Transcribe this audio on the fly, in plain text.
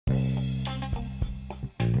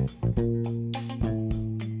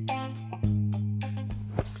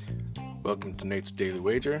Welcome to Nate's Daily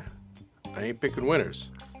Wager. I ain't picking winners,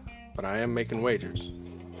 but I am making wagers.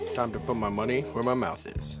 Time to put my money where my mouth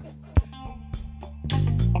is.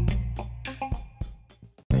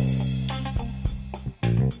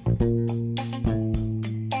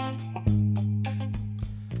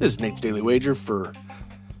 This is Nate's Daily Wager for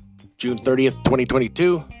June 30th,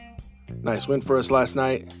 2022. Nice win for us last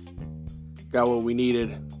night. Got what we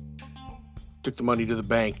needed. Took the money to the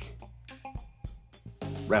bank.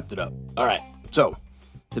 Wrapped it up. All right. So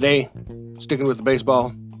today, sticking with the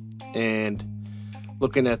baseball and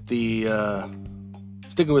looking at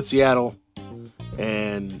sticking with Seattle.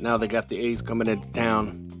 And now they got the A's coming into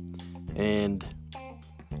town. And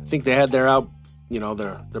I think they had their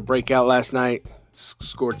breakout last night.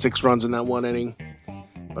 Scored 6 runs in that one inning.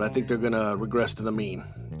 But I think they're going to regress to the mean.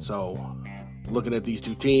 So looking at these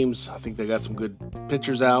two teams, I think they got some good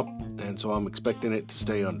pitchers out. And so I'm expecting it to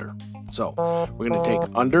stay under. So we're going to take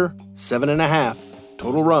under 7.5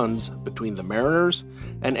 total runs between the Mariners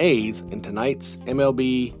and A's in tonight's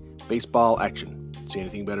MLB baseball action. See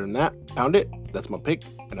anything better than that? Pound it. That's my pick,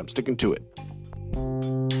 and I'm sticking to it.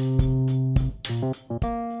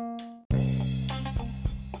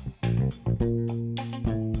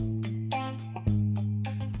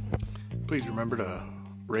 Please remember to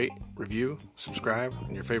rate, review, subscribe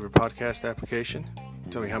in your favorite podcast application.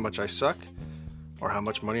 Tell me how much I suck or how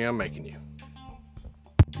much money I'm making you.